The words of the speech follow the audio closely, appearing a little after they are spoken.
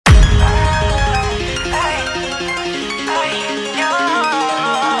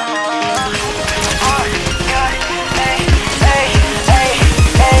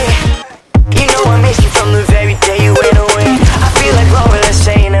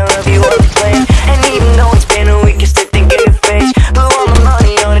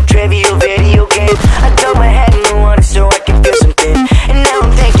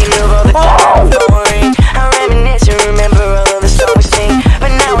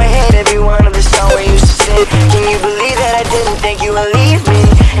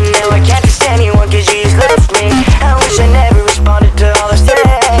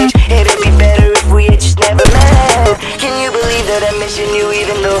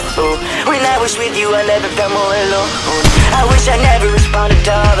When I was with you, I never felt more alone. I wish I never responded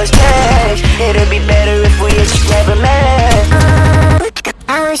to all those texts. It'd be better if we had just never met.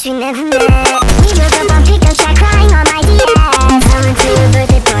 I wish we never met. We broke up on pickup chat, crying on my DMs. I went to your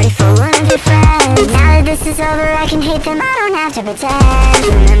birthday party for one of your friends. Now that this is over, I can hate them, I don't have to pretend.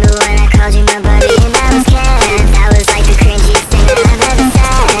 Remember when I called you my buddy and that was Ken? That was like the cringiest thing that I've ever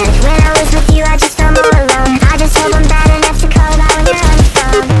said. When I was with you, I just felt more alone. I just hope I'm bad enough to call out when you're on the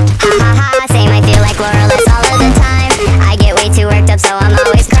phone. Ha ha ha, same, I feel like more or less all of the time. I get way too worked up, so I'm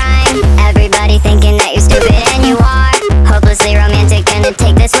always crying. Everybody thinking that you're stupid, and you are. Hopelessly romantic, gonna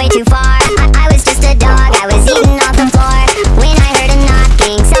take this way too far. I was just a dog, I was eating off the floor. When I heard a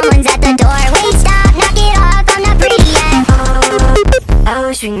knocking, someone's at the door. Wait, stop, knock it off, I'm not pretty yet. I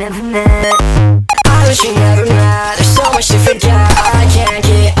wish we never met. I wish we never met. There's so much to forget, I can't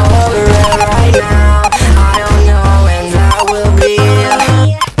get over it right now. I don't know when that will be.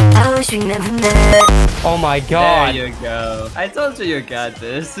 I wish we never met. Oh my god. There you go. I told you you got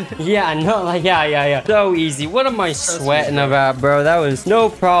this. Yeah, no, like, yeah. So easy. What am I sweating about, bro? That was no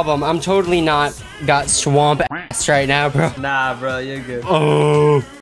problem. I'm totally not got swamp ass right now, bro. Nah, bro, you're good. Oh.